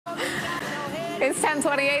It's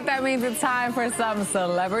 10:28. That means it's time for some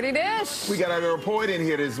Celebrity Dish. We got our report in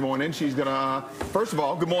here this morning. She's gonna, first of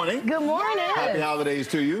all, good morning. Good morning. Happy holidays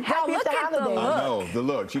to you. Happy look at the holidays. look. I know, the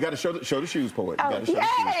look. You got to show the shoes, poet. You gotta show the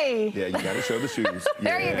shoes. Yeah, you got to show the shoes.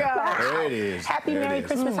 There you go. There it is. Happy there Merry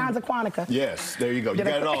Christmas, Hanukkah, Kwanzaa. Yes, there you go. You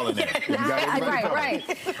got it all in there. You got everybody covered.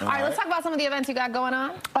 Right. All right, let's talk about some of the events you got going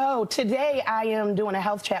on. Oh, today I am doing a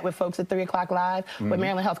health chat with folks at 3 o'clock live with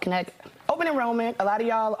Maryland Health Connect. Open enrollment. A lot of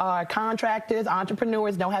y'all are contractors,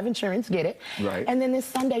 entrepreneurs, don't have insurance, get it. Right. And then this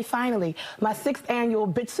Sunday, finally, my 6th annual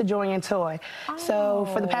Bits to Joy and Toy. So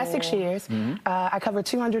for the past 6 years, I cover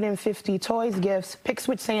 250 toys, gifts, picks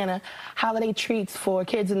with Santa, holiday treats for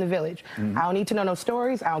kids in the village. I don't need to know no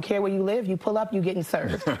stories. I don't care where you live. You pull up, you getting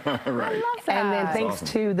served. Right. I love that. And then thanks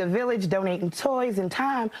to the village donating toys and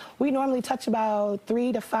time, we normally touch about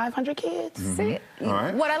 300 to 500 kids. See, All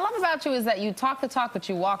right. what I love about you is that you talk the talk, but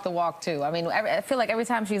you walk the walk too. I mean, I feel like every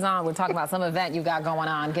time she's on, we're talking about some event you got going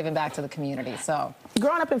on, giving back to the community. So,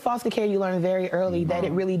 growing up in foster care, you learn very early that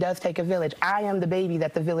it really does take a village. I am the baby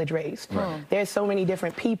that the village raised. There's so many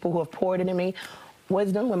different people who have poured into me.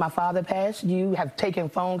 Wisdom, when my father passed, you have taken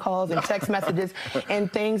phone calls and text messages and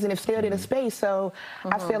things and have filled in a space. So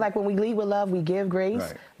I feel like when we lead with love, we give grace.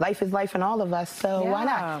 Right. Life is life in all of us. So why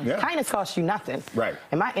not? Yeah. Kindness costs you nothing. Right.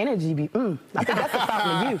 And my energy be, I think that's the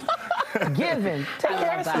problem with you. Giving. Take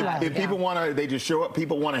care of somebody. If people want to, they just show up.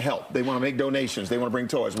 People want to help. They want to make donations. They want to bring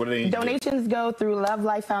toys. What do they need Donations go through Love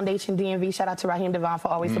Life Foundation DMV. Shout out to Raheem Devon for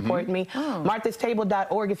always supporting me.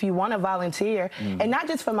 MarthasTable.org if you want to volunteer. And not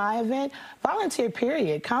just for my event, volunteer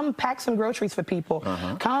period. Come pack some groceries for people.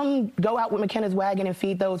 Come go out with McKenna's wagon and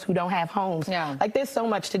feed those who don't have homes. Like there's so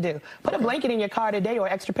much to do. Put a blanket in your car today or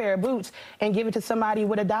extra pair of boots and give it to somebody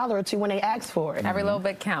with $1 or $2 when they ask for it. every little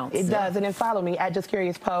bit counts. It does. And then follow me at Just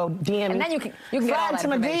Curious Po. DM And me. then you can get all slide that to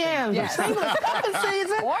my information. DMs. Yes. Single cuffing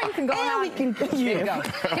season. Or you can go and out. we can, There you go.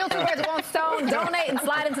 Kill 2 birds with 1 stone, donate, and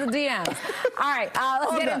slide into the DMs. All right,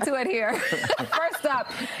 let's get into it here. First up,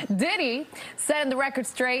 Diddy setting the record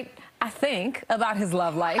straight, I think, about his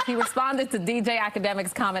love life. He responded to DJ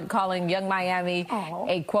Academic's comment calling Young Miami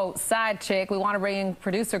a, quote, side chick. We want to bring in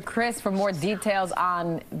producer Chris for more details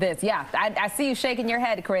on this. Yeah, I see you shaking your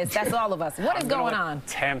head, Chris. That's all of us. What is going on?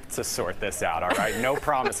 Attempt to sort this out, all right? No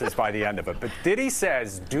promises by the end of it. But Diddy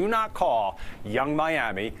says do not call Young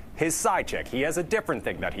Miami his side chick. He has a different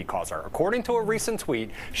thing that he calls her. According to a recent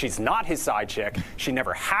tweet, she's not his side chick, she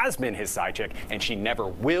never has been his side chick, and she never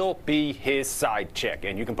will be his side chick.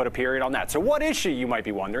 And you can put a period on that. So what is she, you might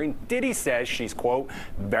be wondering? Diddy says she's, quote,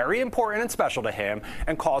 very important and special to him,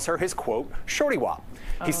 and calls her his, quote, shorty wop.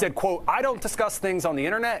 He said, quote, I don't discuss things on the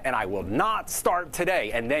internet, and I will not start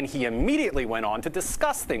today. And then he immediately went on to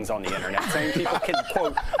discuss things on the internet, saying people can,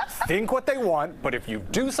 quote, think what they want, but if you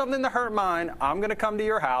do something to hurt mine, I'm going to come to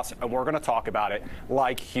your house and we're going to talk about it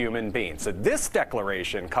like human beings. So this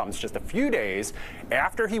declaration comes just a few days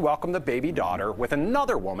after he welcomed a baby daughter with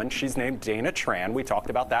another woman. She's named Dana Tran. We talked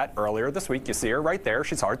about that earlier this week. You see her right there.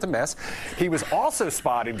 She's hard to miss. He was also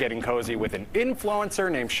spotted getting cozy with an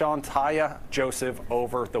influencer named Shantaya Joseph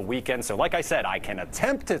over the weekend. So like I said, I can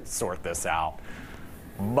attempt to sort this out,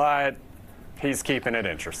 but he's keeping it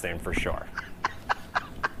interesting for sure.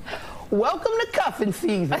 Welcome to cuffing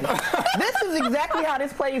season. This is exactly how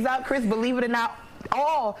this plays out, Chris, believe it or not.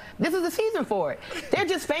 This is the season for it. They're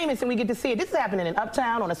just famous and we get to see it. This is happening in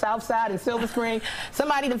Uptown, on the South Side, in Silver Spring.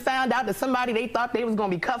 Somebody that found out that somebody they thought they was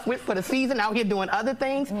going to be cuffed with for the season out here doing other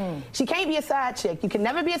things. She can't be a side chick. You can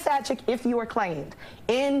never be a side chick if you are claimed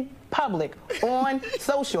in public, on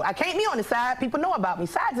social. I can't be on the side. People know about me.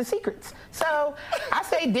 Sides are secrets. So I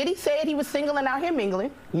say Diddy said he was single and out here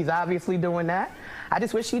mingling. He's obviously doing that. I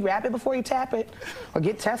just wish he'd wrap it before he tap it, or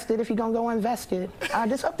get tested if he's gonna go invested. I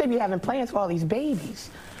just hope they be having plans for all these babies.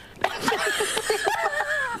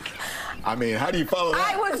 I mean, how do you follow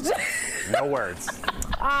that? I was just... No words.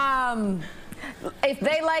 If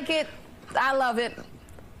they like it, I love it.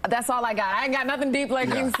 That's all I got. I ain't got nothing deep like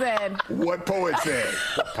you said. What poet said.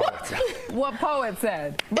 What poet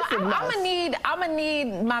said. But I'm gonna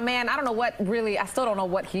need my man. I don't know what really. I still don't know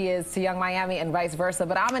what he is to Young Miami and vice versa.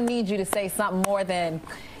 But I'm gonna need you to say something more than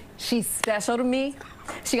she's special to me.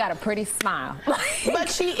 She got a pretty smile. But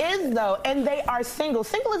she is though, and they are single.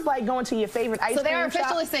 Single is like going to your favorite ice cream shop. So they're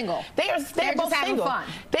officially single. They're both just having single. fun.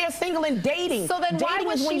 They are single and dating. So then why dating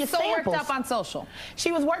was is when she you so samples. worked up on social?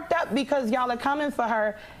 She was worked up because y'all are coming for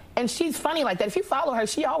her. And she's funny like that. If you follow her,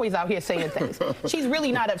 she always out here saying things. She's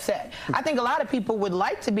really not upset. I think a lot of people would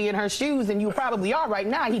like to be in her shoes, and you probably are right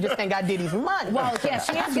now. He just ain't got Diddy's money. Well, yeah,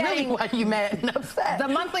 she is That's really why you mad and upset. The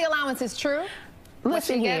monthly allowance is true.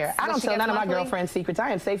 Listen here, I don't tell none of my girlfriend's secrets.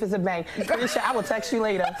 I am safe as a bank. Trisha, I will text you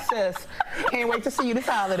later, sis. Can't wait to see you this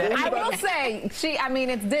holiday. I will say,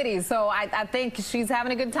 it's Diddy, so I think she's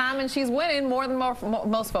having a good time and she's winning more than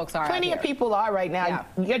most folks are. Plenty of people are right now.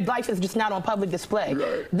 Yeah. Your life is just not on public display.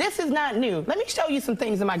 Right. This is not new. Let me show you some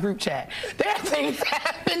things in my group chat. There are things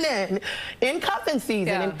happening in cuffing season.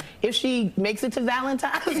 Yeah. And if she makes it to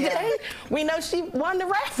Valentine's Day, we know she won the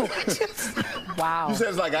raffle. Wow. You said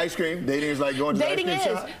it's like ice cream. Dating is like going to the ice cream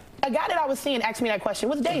shop? A guy that I was seeing asked me that question.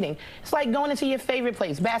 What's dating? It's like going into your favorite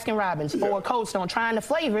place, Baskin Robbins or Cold Stone, trying the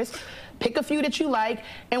flavors, pick a few that you like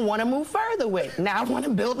and want to move further with. Now I want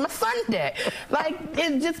to build my sundae. Like,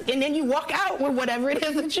 it's just, and then you walk out with whatever it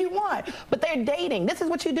is that you want. But they're dating. This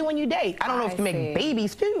is what you do when you date. I don't know if you make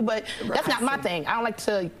babies too, but that's not my thing. I don't like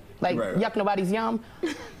to yuck nobody's yum.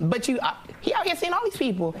 But he out here seeing all these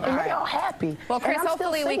people, and they're all happy. Well, Chris,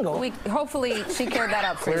 hopefully she cleared that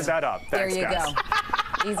up for you. Cleared that up. Thanks, there you guys. go.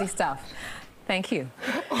 Easy stuff. Thank you.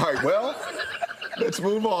 All right, well, let's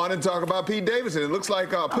move on and talk about Pete Davidson. It looks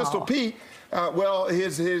like Pistol Pete,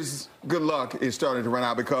 his good luck is starting to run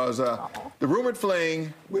out because the rumored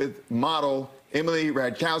fling with model Emily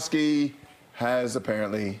Ratajkowski has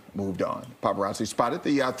apparently moved on. Paparazzi spotted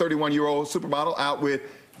the 31-year-old supermodel out with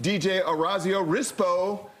DJ Orazio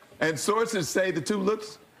Rispo, and sources say the two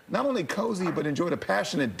looked not only cozy but enjoyed a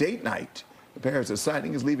passionate date night. The pair's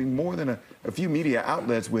sighting is leaving more than a few media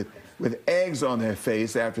outlets with eggs on their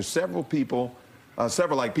face after several People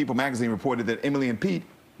magazine reported that Emily and Pete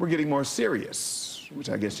were getting more serious, which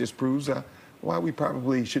I guess just proves why we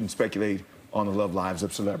probably shouldn't speculate on the love lives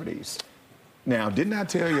of celebrities. Now, didn't I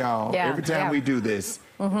tell y'all every time we do this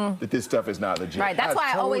that this stuff is not legit? Right, that's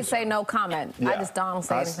why I always say no comment. I just don't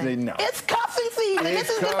say anything. No. It's cuffing season. This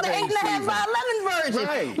is just the 8.5 by 11 version.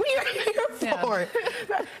 Right. We are here for it.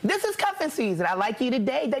 This is cuffing season. I like you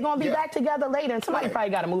today. They're going to be back together later, and somebody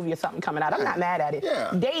probably got a movie or something coming out. I'm not mad at it.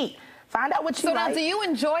 Yeah. Date. Find out what you like. So now, do you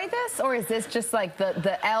enjoy this, or is this just like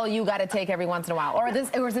the L you got to take every once in a while, or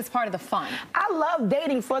is this part of the fun? I love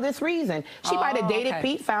dating for this reason. She might have dated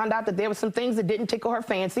Pete, found out that there were some things that didn't tickle her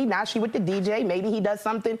fancy. Now she with the DJ. Maybe he does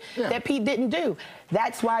something that Pete didn't do.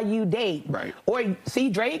 That's why you date. Right. Or see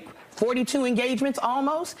Drake, 42 engagements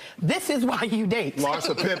almost. This is why you date.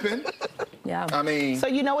 Larsa Pippen. Yeah. I mean. So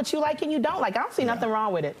you know what you like and you don't like. I don't see nothing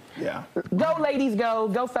wrong with it. Yeah. Go ladies, go.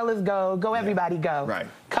 Go fellas, go. Go everybody, go. Right.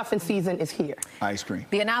 Cuffing season is here. Ice cream.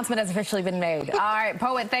 The announcement has officially been made. All right,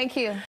 Poet, thank you.